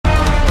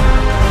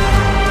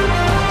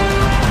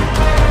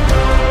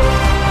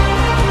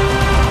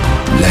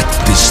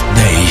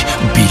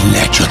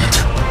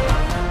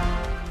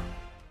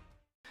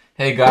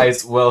Hey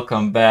guys,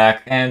 welcome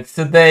back. And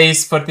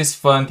today's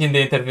participant in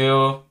the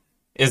interview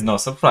is no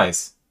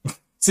surprise.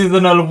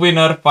 Seasonal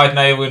winner, Fight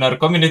Night winner,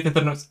 community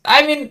tournaments.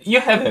 I mean,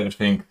 you have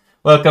everything.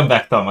 Welcome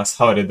back, Thomas.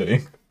 How are you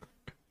doing?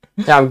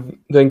 Yeah, I'm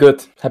doing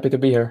good. Happy to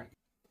be here.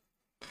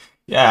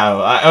 Yeah,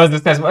 I was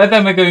discussing what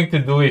am I going to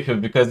do with you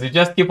because you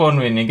just keep on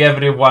winning.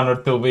 Every 1 or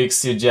 2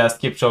 weeks, you just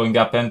keep showing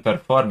up and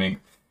performing.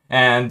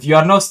 And you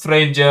are no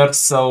stranger,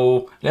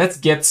 so let's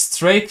get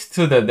straight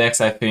to the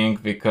decks, I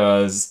think,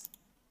 because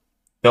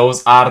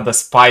those are the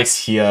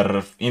spice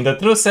here in the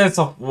true sense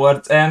of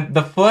words. And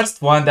the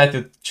first one that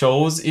you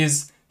chose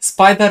is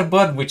Spider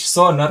Bird, which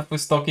saw nerf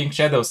with Stalking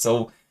Shadow.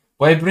 So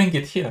why bring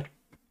it here?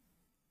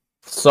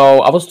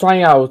 So I was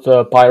trying out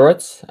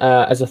Pirates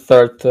as a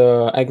third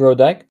aggro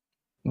deck,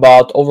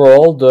 but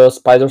overall the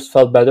Spiders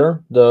felt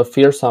better. The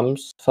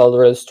Fearsomes felt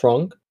really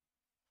strong.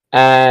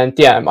 And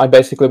yeah, I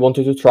basically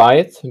wanted to try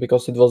it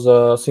because it was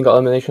a single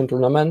elimination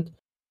tournament.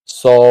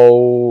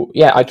 So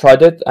yeah, I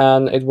tried it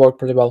and it worked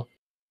pretty well.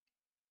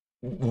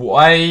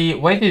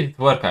 Why did it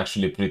work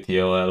actually pretty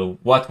well?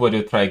 What were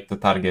you trying to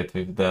target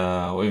with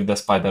the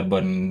Spider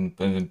Bird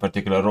in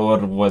particular, or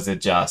was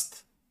it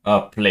just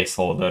a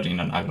placeholder in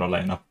an aggro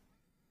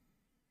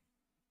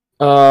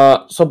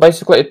lineup? So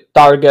basically it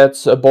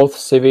targets both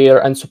Severe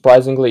and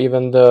surprisingly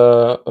even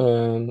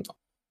the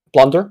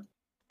Plunder.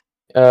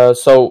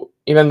 So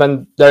even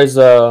when there is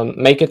a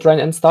make it rain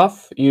and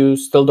stuff, you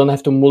still don't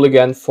have to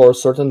mulligan for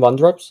certain one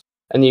drops,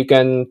 and you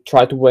can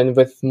try to win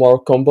with more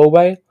combo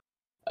way.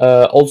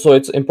 Also,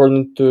 it's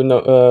important to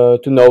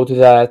note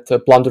that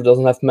Plunder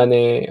doesn't have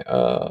many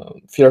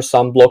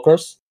fearsome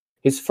blockers.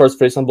 His first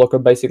fearsome blocker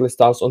basically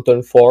starts on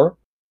turn 4.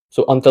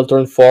 So until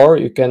turn 4,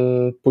 you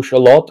can push a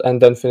lot and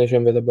then finish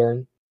him with a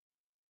burn.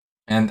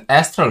 And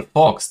Astral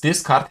Fox,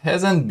 this card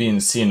hasn't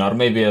been seen, or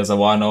maybe as a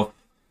one-off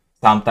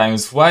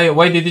sometimes. Why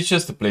did you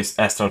choose to place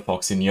Astral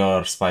Fox in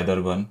your Spider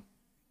Bird?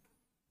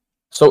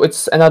 So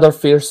it's another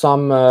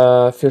fearsome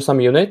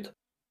unit.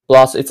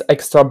 Plus, it's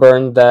extra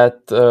burn that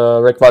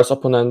requires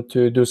opponent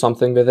to do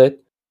something with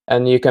it,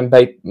 and you can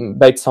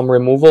bait some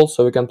removal,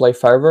 so you can play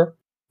Fervor.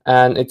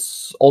 And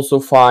it's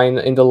also fine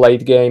in the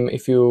late game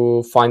if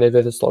you find it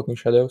with the Stalking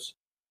Shadows.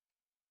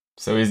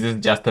 So is this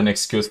just an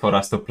excuse for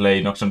us to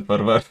play Noxian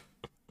Fervor?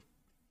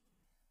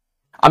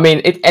 I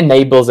mean, it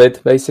enables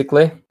it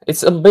basically.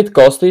 It's a bit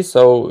costly,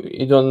 so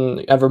you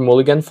don't ever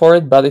mulligan for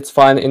it, but it's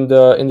fine in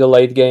the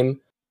late game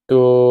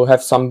to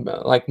have some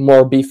like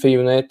more beefy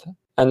unit.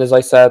 And as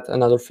I said,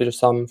 another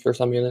fearsome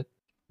unit.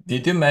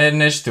 Did you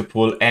manage to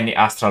pull any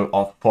Astral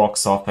of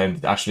Fox off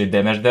and actually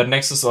damage their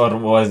Nexus, or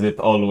was it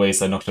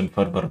always a Noxian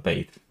Fervor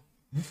bait?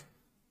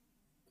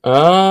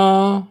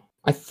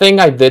 I think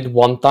I did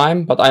one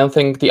time, but I don't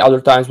think the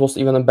other times was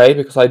even a bait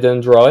because I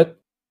didn't draw it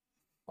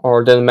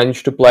or didn't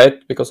manage to play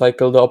it because I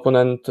killed the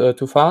opponent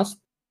too fast.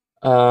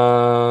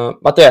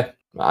 But yeah,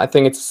 I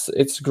think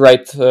it's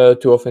great to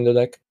off in the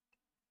deck.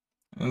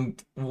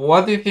 And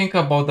what do you think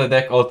about the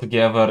deck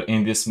altogether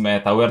in this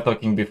meta? We were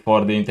talking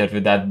before the interview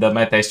that the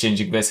meta is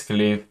changing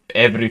basically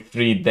every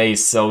 3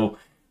 days. So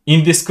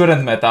in this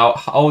current meta,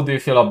 how do you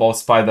feel about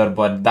Spider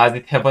Bird? Does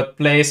it have a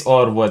place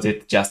or was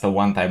it just a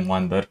one-time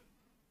wonder?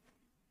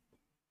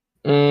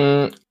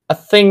 I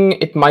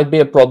think it might be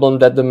a problem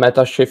that the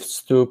meta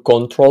shifts to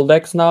control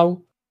decks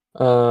now,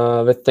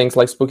 with things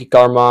like Spooky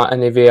Karma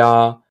and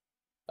Evia.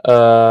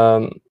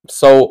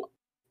 So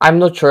I'm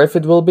not sure if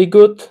it will be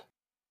good.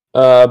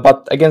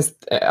 But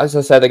against, as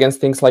I said, against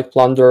things like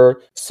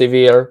Plunder,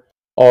 Severe,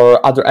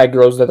 or other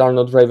aggros that are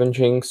not Raven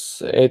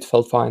Jinx, it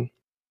felt fine.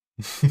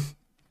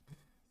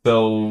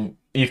 So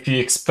if you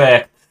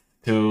expect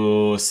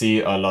to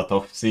see a lot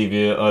of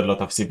severe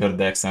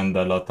decks and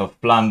a lot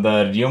of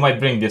plunder, you might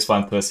bring this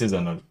one to a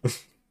seasonal.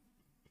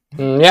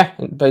 Yeah,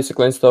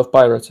 basically instead of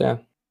Pirates, yeah.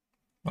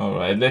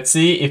 Alright, let's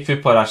see if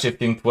people are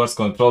shifting towards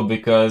control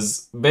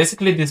because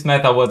basically this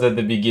meta was at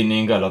the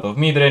beginning a lot of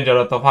mid-range, a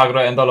lot of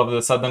aggro, and all of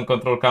a sudden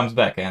control comes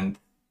back and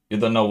you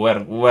don't know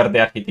where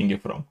they are hitting you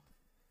from.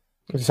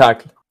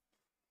 Exactly.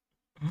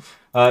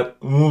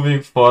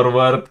 Moving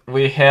forward,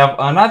 we have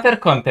another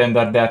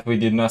contender that we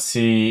did not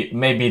see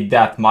maybe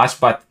that much,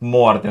 but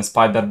more than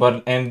Spider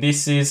Burn, and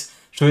this is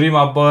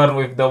Shurima Burn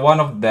with the one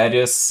of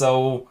Darius.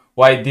 So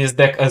why this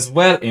deck as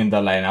well in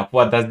the lineup?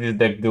 What does this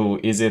deck do?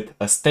 Is it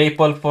a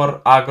staple for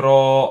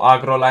aggro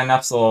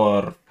lineups,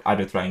 or are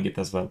you trying it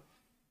as well?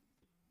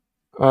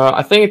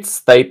 I think it's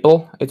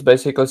staple. It's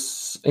basically,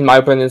 in my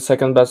opinion,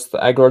 second best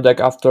aggro deck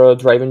after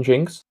Draven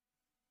Jinx.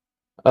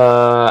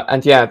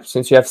 And yeah,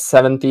 since you have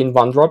 17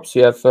 one drops,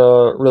 you have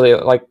really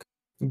like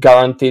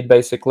guaranteed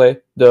basically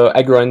the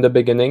aggro in the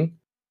beginning.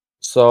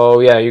 So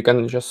yeah, you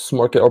can just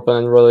smork your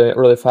opponent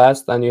really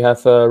fast, and you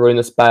have a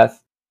ruinous path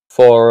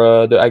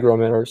for the aggro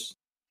mirrors.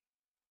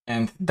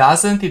 And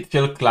doesn't it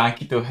feel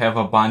clunky to have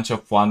a bunch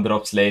of one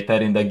drops later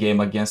in the game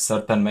against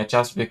certain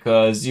matchups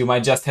because you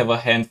might just have a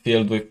hand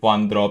filled with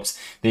one drops,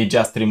 they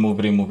just remove.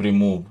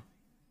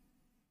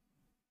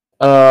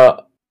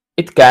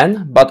 It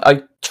can, but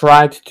I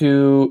tried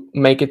to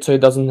make it so it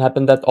doesn't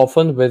happen that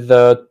often with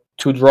the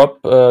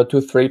 2-drop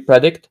 2/3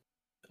 predict,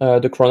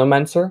 the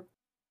Chronomancer.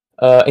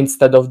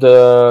 instead of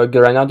the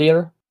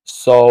Grenadier.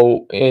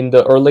 So in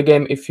the early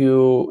game, if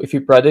you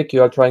predict,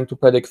 you are trying to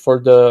predict for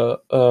the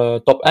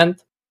top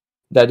end,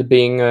 that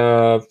being,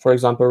 for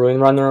example, Ruin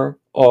Runner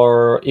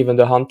or even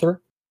the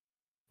Hunter.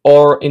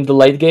 Or in the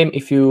late game,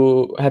 if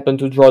you happen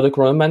to draw the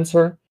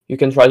Chronomancer, you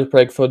can try to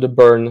predict for the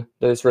burn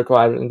that is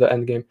required in the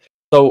end game.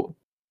 So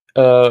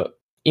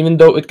even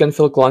though it can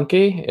feel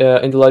clunky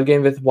in the late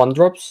game with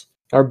 1-drops,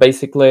 are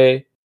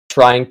basically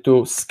trying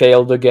to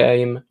scale the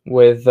game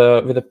with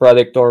a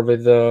predict or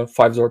with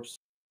 5-drops,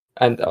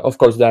 and of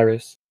course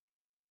Darius.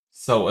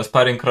 So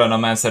Aspiring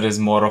Chronomancer is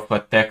more of a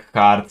tech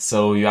card,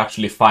 so you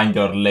actually find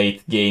your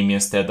late game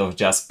instead of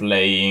just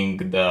playing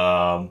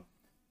the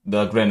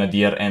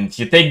Grenadier, and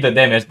you take the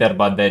damage there,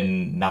 but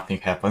then nothing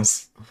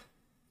happens.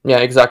 Yeah,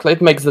 exactly.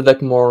 It makes the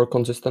deck more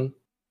consistent.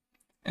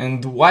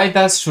 And why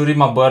does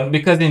Shurima Burn?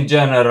 Because in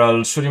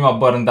general, Shurima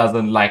Burn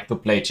doesn't like to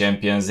play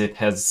champions. It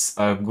has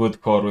a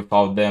good core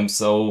without them.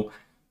 So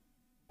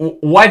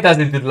why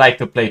doesn't it like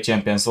to play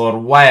champions, or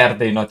why are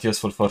they not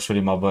useful for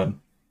Shurima Burn?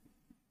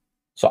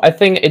 So I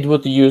think it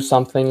would use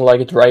something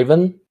like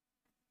Draven,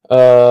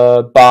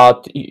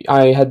 but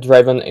I had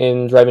Draven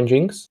in Draven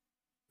Jinx,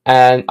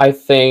 and I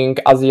think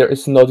Azir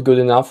is not good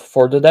enough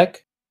for the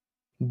deck.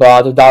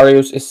 But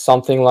Darius is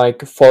something like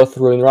 4th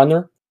Ruin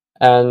Runner,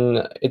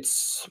 and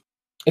it's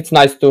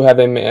nice to have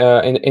him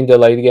in the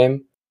late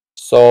game.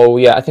 So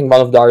yeah, I think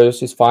one of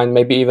Darius is fine.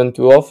 Maybe even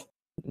 2 of.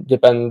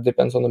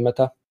 Depends on the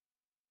meta.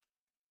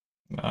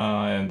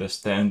 I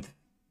understand.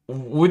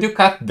 Would you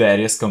cut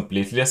Darius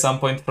completely at some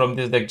point from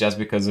this deck just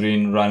because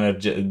Ruin Runner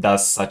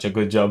does such a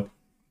good job?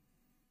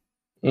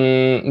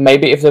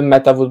 Maybe if the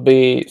meta would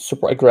be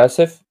super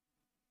aggressive,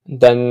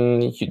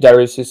 then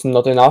Darius is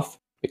not enough,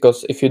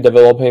 because if you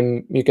develop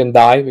him, you can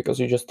die because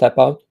you just tap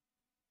out.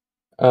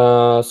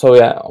 So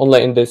yeah,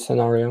 only in this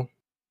scenario.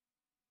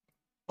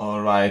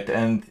 Alright,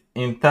 and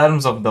in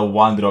terms of the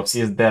 1-drops,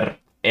 is there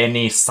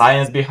any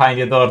science behind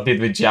it, or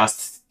did we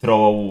just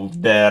throw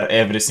there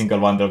every single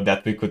 1-drop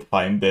that we could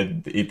find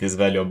that it is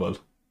valuable?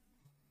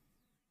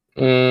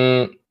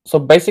 So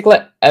basically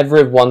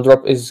every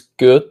 1-drop is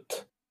good,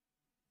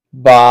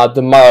 but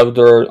the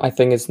Marauder, I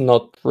think, is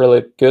not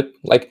really good.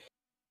 Like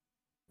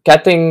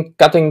cutting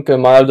a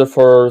Marauder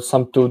for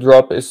some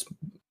 2-drop is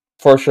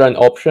for sure an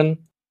option.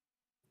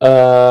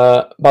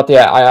 But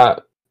yeah,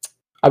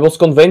 I was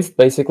convinced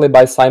basically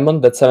by Simon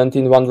that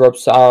 17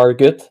 1-drops are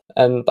good,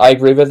 and I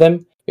agree with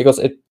him, because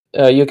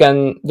you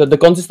can the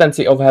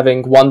consistency of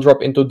having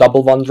 1-drop into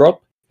double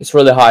 1-drop is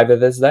really high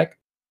with this deck,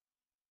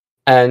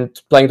 and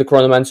playing the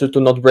Chronomancer to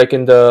not break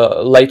in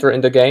the later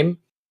in the game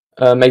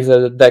makes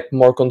the deck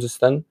more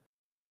consistent.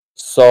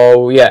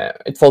 So yeah,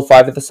 it fall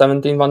 5 with the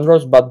 17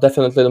 1-drops, but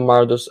definitely the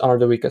Marauders are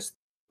the weakest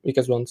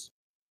ones.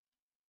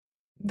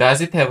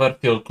 Does it ever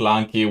feel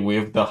clunky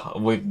with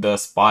the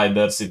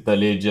spiders, with the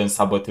Legion,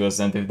 Saboteurs,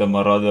 and with the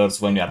Marauders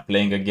when you are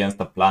playing against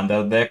a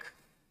Plunder deck?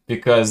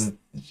 Because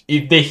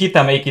if they hit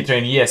a Make It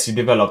Rain, yes, you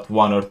developed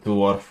 1 or 2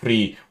 or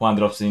 3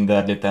 1-drops in the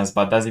early turns,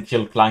 but does it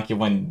feel clunky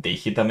when they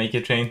hit a Make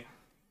It Rain?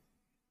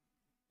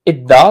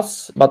 It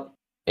does, but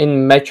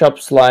in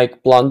matchups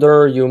like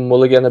Plunder, you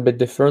mulligan a bit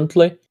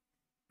differently.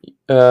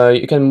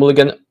 You can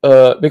mulligan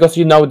because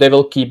you know they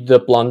will keep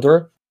the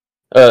Plunder.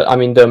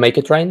 The Make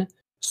It Rain.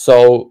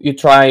 So you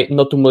try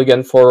not to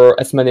mulligan for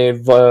as many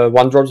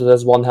 1-drops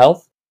as 1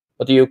 health,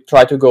 but you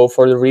try to go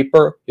for the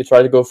Reaper, you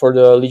try to go for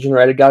the Legion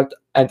Rearguard,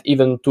 and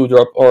even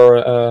 2-drop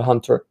or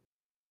Hunter.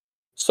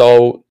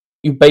 So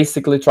you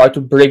basically try to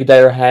break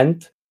their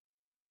hand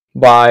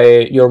by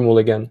your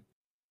mulligan.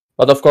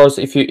 But of course,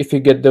 if you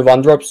get the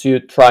 1-drops, you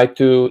try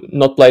to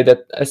not play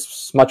that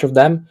as much of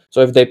them.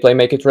 So if they play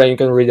Make It Rain, you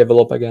can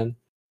redevelop again.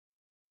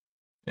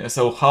 Yeah,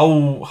 so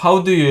how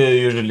do you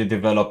usually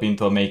develop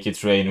into a Make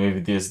It Rain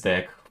with this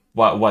deck?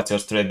 What's your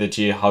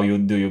strategy? How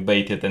do you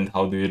bait it, and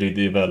how do you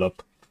redevelop?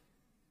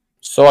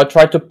 So I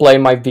try to play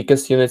my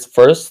weakest units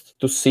first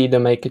to see the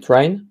Make It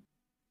Rain.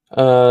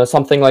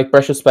 Something like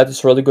Precious Pet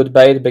is really good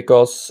bait,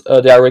 because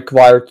they are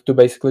required to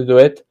basically do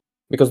it,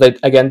 because they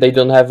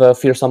don't have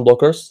fearsome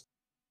blockers.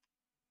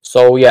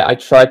 So yeah, I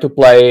try to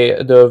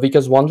play the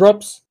weakest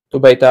 1-drops to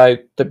bait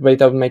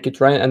out Make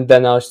It Rain, and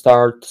then I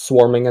start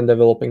swarming and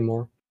developing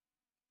more.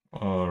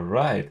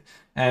 Alright.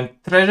 And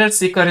Treasure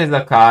Seeker is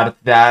a card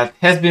that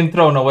has been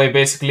thrown away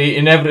basically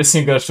in every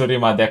single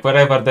Shurima deck.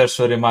 Wherever there's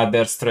Shurima,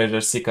 there's Treasure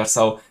Seeker.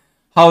 So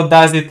how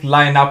does it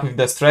line up with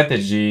the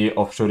strategy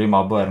of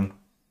Shurima Burn?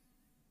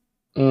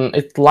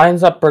 It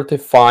lines up pretty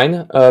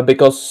fine,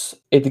 because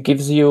it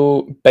gives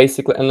you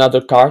basically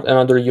another card,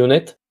 another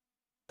unit,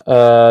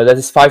 that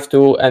is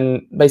 5/2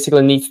 and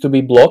basically needs to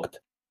be blocked.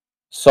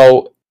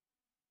 So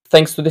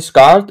thanks to this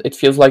card, it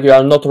feels like you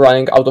are not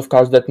running out of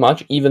cards that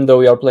much, even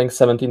though you are playing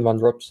 17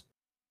 1-drops.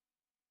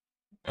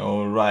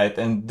 Alright,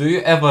 and do you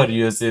ever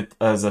use it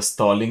as a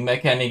stalling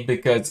mechanic?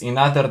 Because in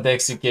other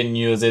decks you can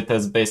use it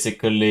as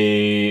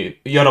basically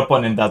your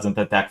opponent doesn't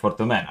attack for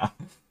 2 mana.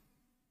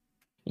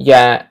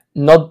 Yeah,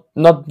 not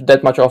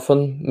that much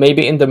often.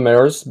 Maybe in the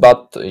mirrors,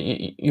 but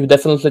you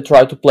definitely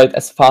try to play it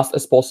as fast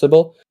as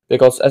possible,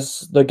 because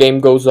as the game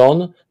goes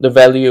on, the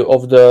value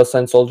of the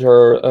Sand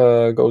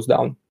Soldier goes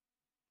down.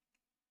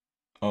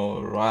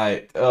 All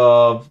right.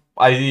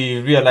 I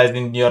realized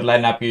in your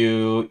lineup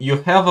you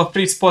have a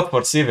free spot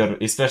for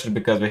Sivir, especially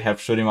because we have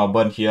Shurima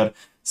Burn here.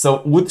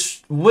 So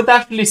would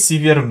actually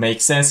Sivir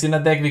make sense in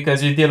a deck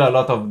because you deal a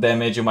lot of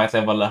damage, you might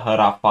level her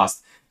up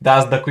fast.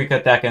 Does the quick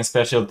attack and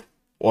special,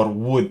 or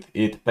would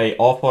it pay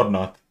off or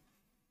not?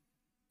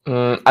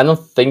 I don't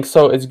think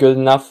so. It's good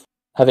enough.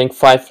 Having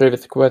 5-3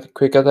 with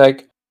quick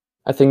attack,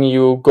 I think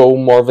you go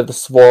more with the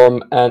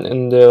Swarm, and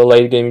in the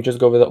late game you just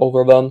go with the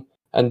Overwhelm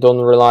and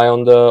don't rely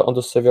on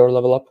the Sivir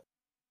level up.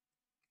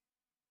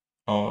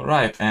 All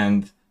right,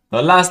 and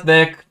the last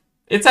deck,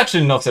 it's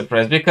actually no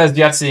surprise because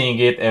you're seeing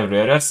it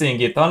everywhere. You're seeing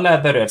it on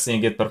ladder, you're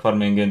seeing it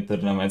performing in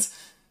tournaments.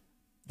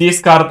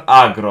 Discard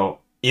aggro.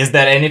 Is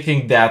there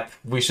anything that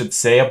we should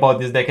say about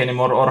this deck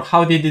anymore, or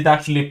how did it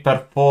actually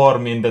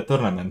perform in the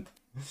tournament?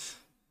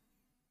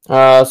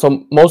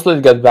 So mostly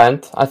it got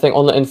banned. I think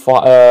only in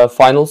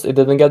finals it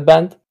didn't get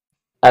banned,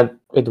 and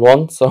it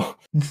won. So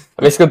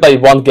I basically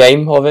played one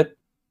game of it.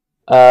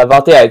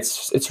 But yeah,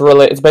 it's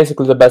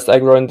basically the best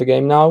aggro in the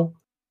game now,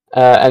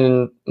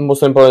 and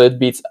most important, it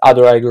beats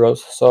other aggros,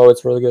 so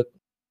it's really good.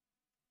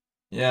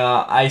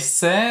 Yeah, I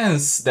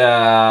sense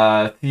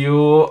that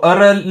you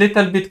are a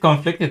little bit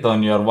conflicted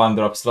on your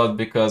 1-drop slot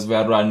because we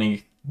are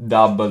running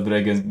double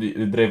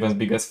Draven's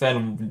biggest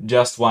fan,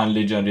 just one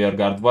Legion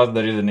Rearguard. What's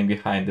the reasoning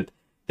behind it?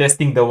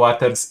 Testing the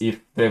waters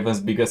if Draven's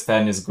biggest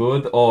fan is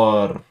good,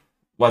 or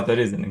what's the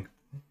reasoning?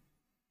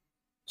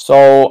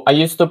 So I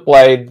used to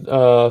play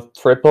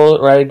triple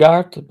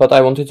Rearguard, but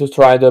I wanted to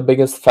try the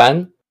biggest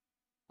fan,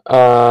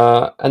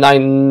 and I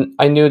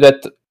knew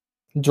that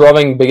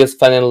drawing biggest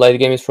fan in late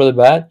game is really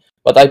bad.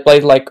 But I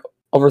played like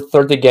over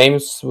 30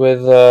 games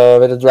with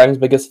the Draven's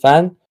biggest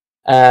fan,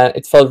 and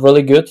it felt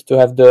really good to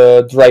have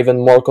the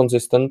Draven more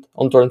consistent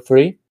on turn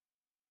 3.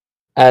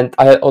 And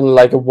I had only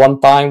like one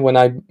time when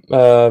I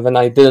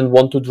didn't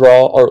want to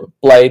draw or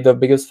play the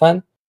biggest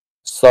fan,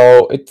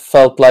 so it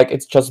felt like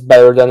it's just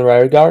better than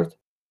Rearguard.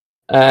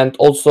 And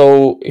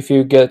also, if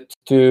you get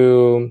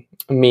to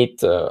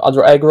meet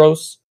other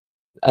aggros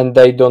and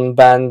they don't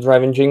ban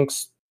Draven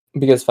Jinx,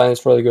 biggest fan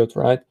is really good,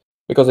 right?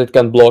 Because it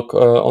can block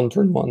on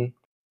turn 1.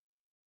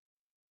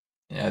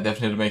 Yeah,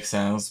 definitely makes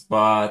sense.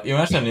 But you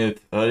mentioned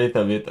it a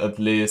little bit at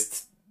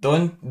least.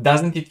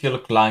 Doesn't it feel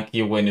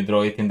clunky when you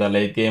draw it in the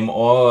late game,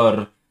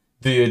 or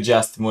do you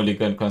just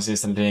mulligan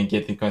consistently and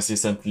get it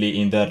consistently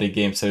in the early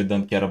game so you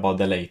don't care about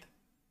the late?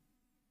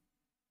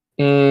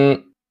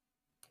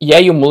 Yeah,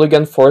 you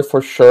mulligan for it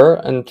for sure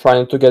and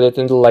trying to get it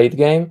in the late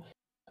game.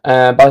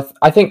 But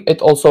I think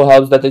it also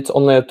helps that it's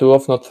only a 2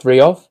 of, not 3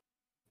 of.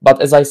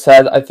 But as I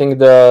said, I think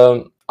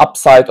the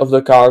upside of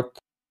the card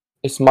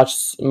is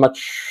much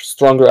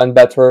stronger and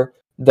better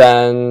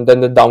than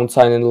the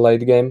downside in the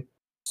late game.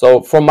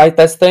 So from my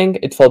testing,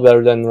 it felt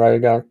better than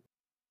Rearguard.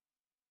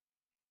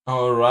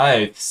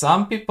 Alright,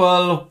 some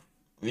people,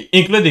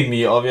 including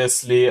me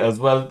obviously as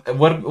well,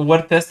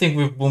 we're testing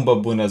with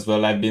Boombaboon as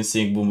well. I've been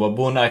seeing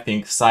Boombaboon. I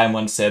think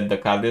Simon said the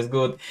card is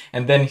good,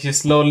 and then he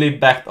slowly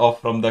backed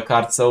off from the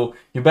card. So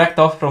you backed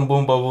off from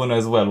Boombaboon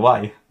as well.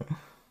 Why?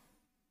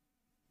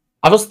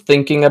 I was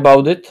thinking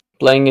about it,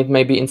 playing it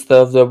maybe instead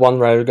of the one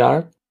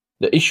Rearguard.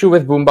 The issue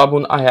with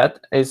Boombaboon I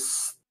had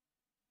is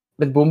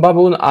with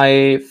Boombaboon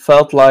I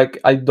felt like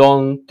I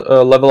don't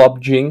level up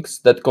Jinx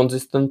that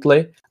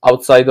consistently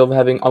outside of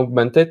having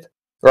Augmented,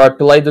 where I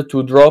played the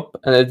 2-drop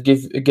and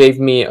it gave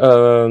me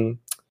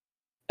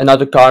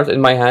another card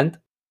in my hand,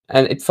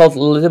 and it felt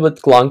a little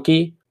bit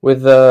clunky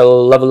with the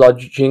level up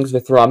Jinx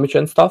with Ramage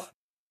and stuff.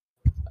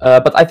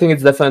 But I think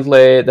it's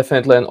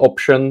definitely an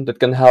option that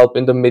can help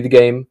in the mid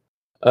game.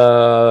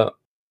 But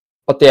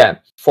yeah,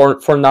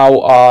 for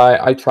now,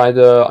 I try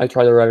the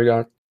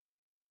Rearguard.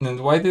 And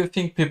why do you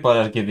think people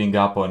are giving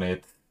up on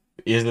it?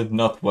 Is it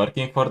not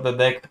working for the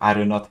deck? Are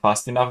you not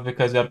fast enough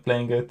because you're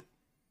playing it?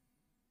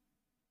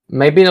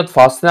 Maybe not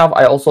fast enough.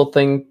 I also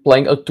think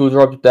playing a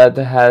 2-drop that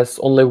has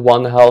only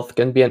 1 health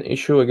can be an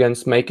issue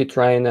against Make It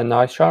Rain and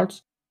Ice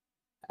Shards.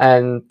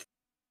 And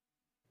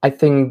I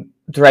think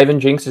Draven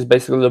Jinx is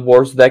basically the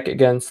worst deck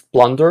against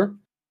Plunder,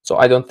 so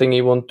I don't think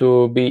you want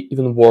to be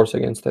even worse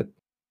against it.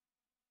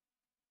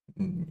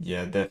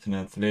 Yeah,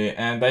 definitely.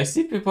 And I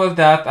see people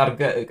that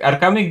are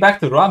coming back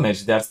to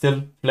Ramage. They're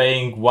still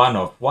playing one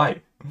of.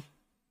 Why?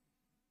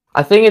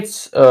 I think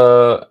it's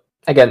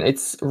again,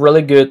 it's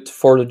really good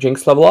for the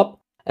Jinx level up,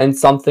 and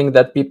something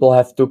that people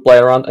have to play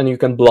around, and you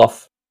can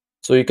bluff.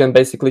 So you can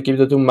basically keep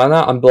the 2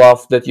 mana and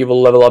bluff that you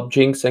will level up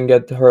Jinx and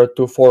get her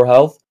to 4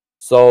 health,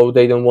 so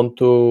they don't want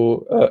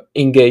to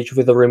engage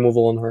with the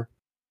removal on her.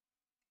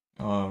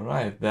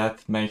 Alright,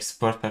 that makes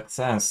perfect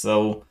sense.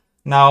 So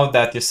now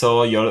that we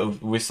saw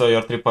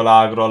your triple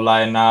aggro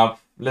lineup,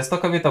 let's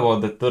talk a bit about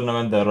the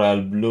tournament, the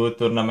Royal Blue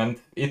tournament.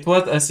 It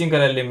was a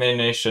single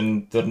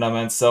elimination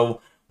tournament,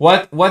 so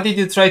what did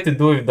you try to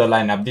do with the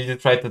lineup? Did you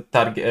try to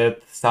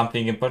target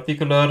something in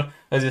particular,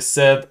 as you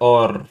said,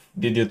 or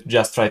did you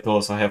just try to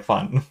also have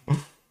fun?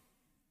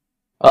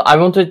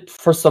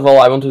 First of all,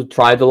 I wanted to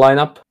try the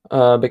lineup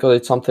because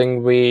it's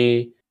something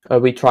we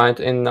tried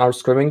in our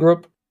scrimming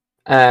group.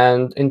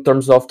 And in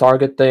terms of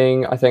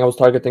targeting, I think I was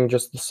targeting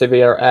just the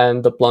Sivir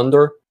and the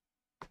Plunder,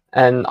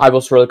 and I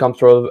was really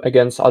comfortable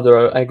against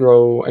other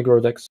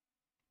aggro decks.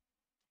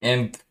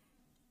 And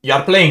you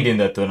are playing in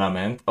the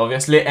tournament,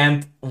 obviously,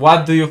 and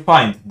what do you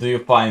find? Do you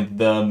find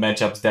the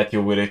matchups that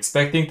you were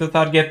expecting to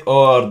target,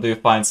 or do you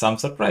find some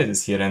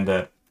surprises here and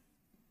there?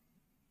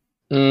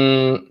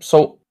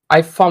 So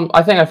I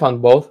think I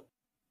found both.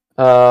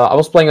 I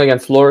was playing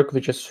against Lurk,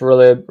 which is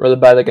really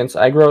bad against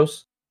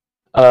aggros.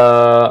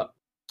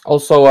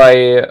 Also,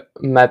 I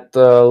met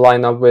the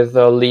lineup with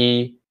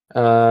Lee,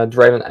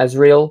 Draven,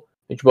 Ezreal,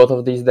 which both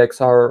of these decks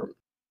are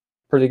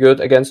pretty good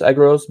against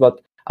aggros,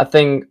 but I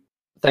think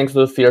thanks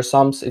to the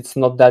fearsomes, it's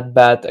not that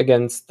bad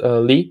against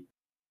Lee.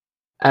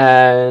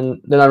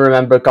 And then I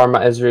remember Karma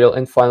Ezreal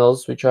in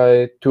finals, which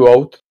I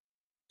 2-0'd,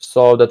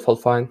 so that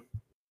felt fine.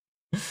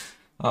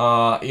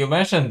 You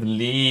mentioned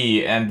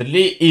Lee, and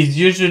Lee is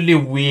usually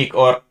weak,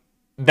 or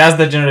that's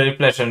the general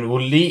impression.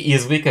 Lee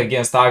is weak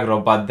against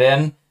aggro, but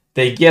then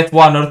they get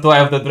one or two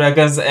of the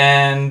dragons,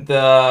 and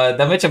the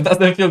matchup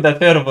doesn't feel that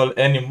terrible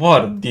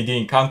anymore. Did you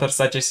encounter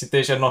such a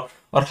situation,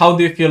 or how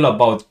do you feel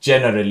about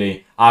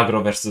generally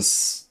aggro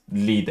versus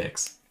Lee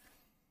decks?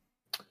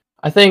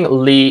 I think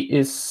Lee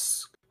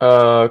is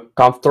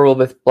comfortable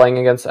with playing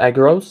against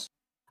aggros.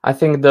 I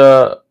think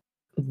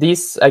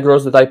these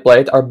aggros that I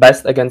played are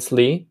best against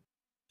Lee.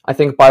 I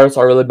think Pirates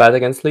are really bad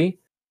against Lee.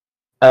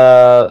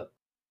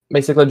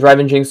 Basically,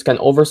 Draven Jinx can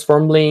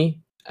overswarm Lee,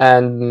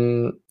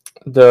 and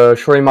the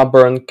Shurima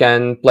Burn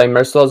can play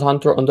Merciless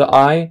Hunter on the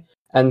eye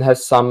and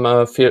has some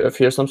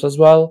fearsomes as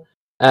well.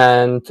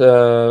 And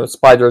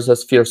Spiders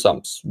has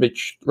fearsomes,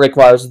 which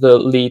requires the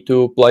Lee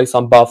to play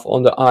some buff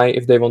on the eye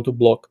if they want to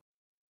block.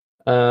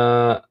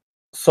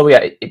 So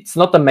yeah, it's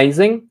not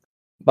amazing,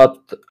 but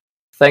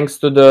thanks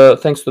to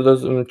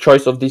the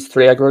choice of these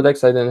three aggro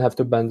decks, I didn't have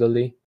to ban the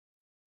Lee.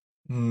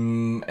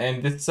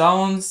 And it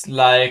sounds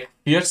like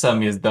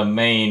Fearsome is the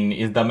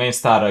main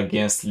star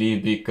against Lee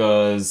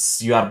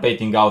because you are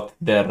baiting out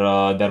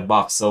their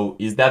buffs. So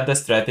is that the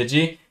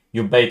strategy?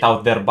 You bait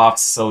out their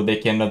buffs so they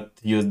cannot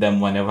use them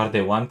whenever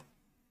they want?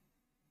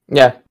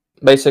 Yeah,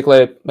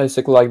 basically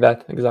like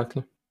that,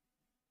 exactly.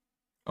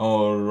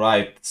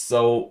 Alright,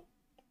 so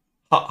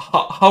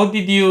how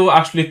did you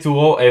actually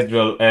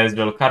 2-0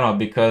 Ezreal Karma?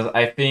 Because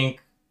I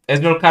think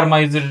Ezreal Karma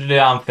is usually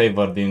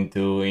unfavored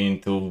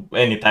into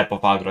any type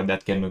of aggro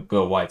that can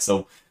go wide.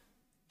 So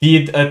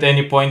did at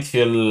any point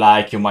feel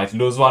like you might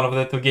lose one of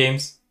the two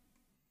games?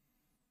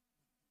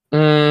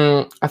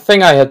 I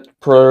think I had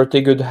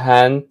pretty good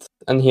hand,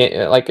 and he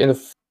like in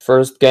the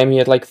first game he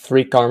had like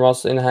 3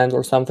 karmas in hand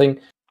or something.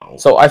 Oh.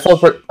 So I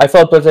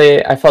felt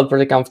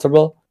pretty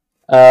comfortable.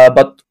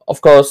 But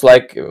of course,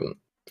 like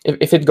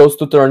if it goes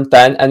to turn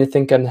 10,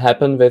 anything can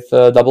happen with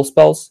double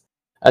spells,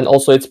 and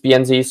also it's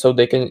PNZ, so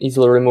they can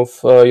easily remove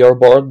your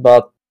board.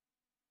 But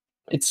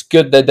it's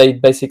good that they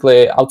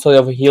basically outside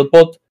of a heal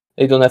pot,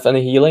 they don't have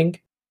any healing.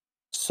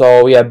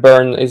 So yeah,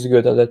 burn is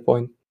good at that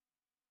point.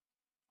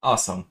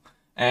 Awesome.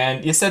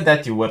 And you said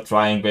that you were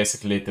trying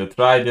basically to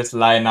try this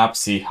lineup,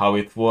 see how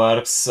it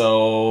works.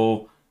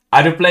 So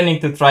are you planning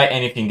to try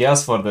anything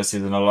else for the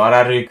seasonal, or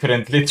are you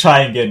currently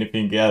trying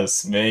anything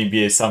else?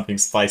 Maybe something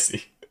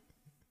spicy.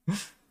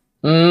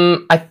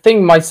 I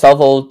think myself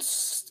will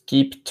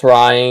keep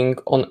trying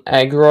on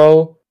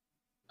aggro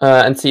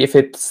and see if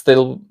it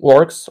still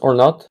works or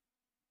not.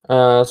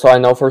 So I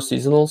know for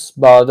seasonals,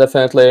 but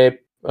definitely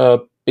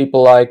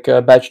people like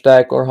Batch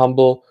Tech or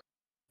Humble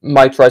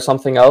might try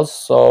something else,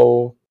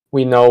 so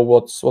we know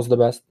what's the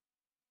best.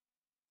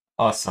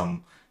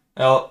 Awesome.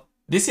 Well,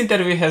 this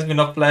interview has been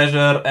a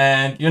pleasure,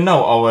 and you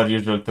know our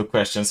usual 2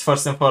 questions.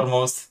 First and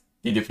foremost,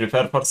 did you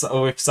prepare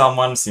with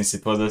someone since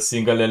it was a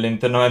single elim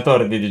tournament,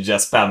 or did you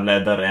just spam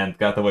ladder and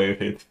got away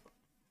with it?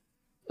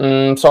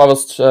 So I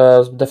was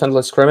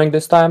definitely scrimming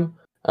this time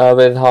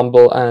with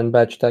Humble and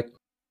Batch Tech.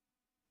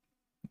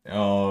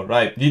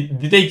 Alright.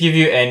 Did they give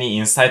you any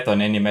insight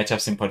on any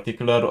matchups in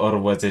particular, or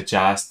was it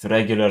just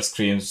regular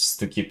scrims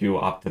to keep you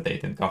up to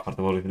date and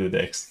comfortable with the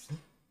decks?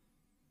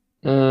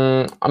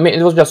 I mean,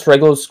 it was just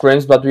regular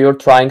scrims, but we were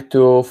trying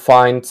to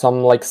find some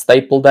like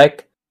staple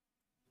deck,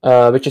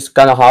 which is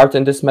kind of hard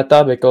in this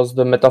meta because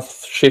the meta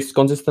shifts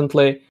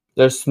consistently.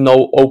 There's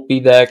no OP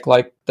deck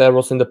like there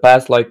was in the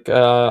past, like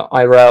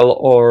Irel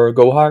or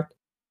Gohard.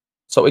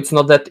 So it's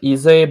not that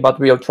easy, but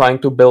we are trying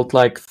to build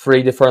like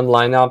 3 different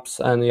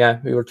lineups, and yeah,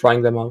 we were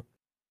trying them out.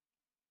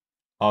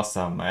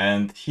 Awesome.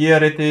 And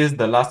here it is,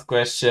 the last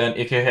question.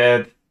 If you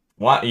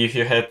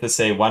had to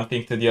say one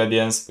thing to the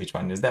audience, which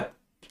one is that?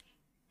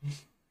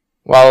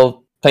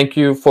 Well, thank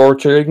you for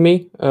cheering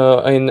me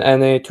in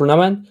any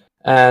tournament,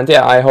 and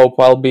yeah, I hope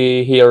I'll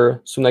be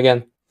here soon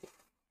again.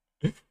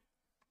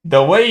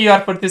 The way you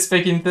are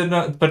participating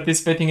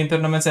in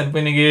tournaments and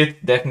winning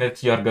it,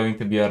 definitely you are going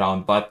to be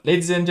around. But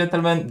ladies and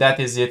gentlemen,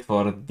 that is it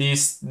for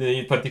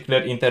the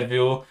particular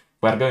interview.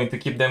 We are going to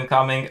keep them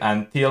coming.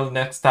 Until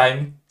next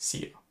time, see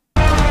you.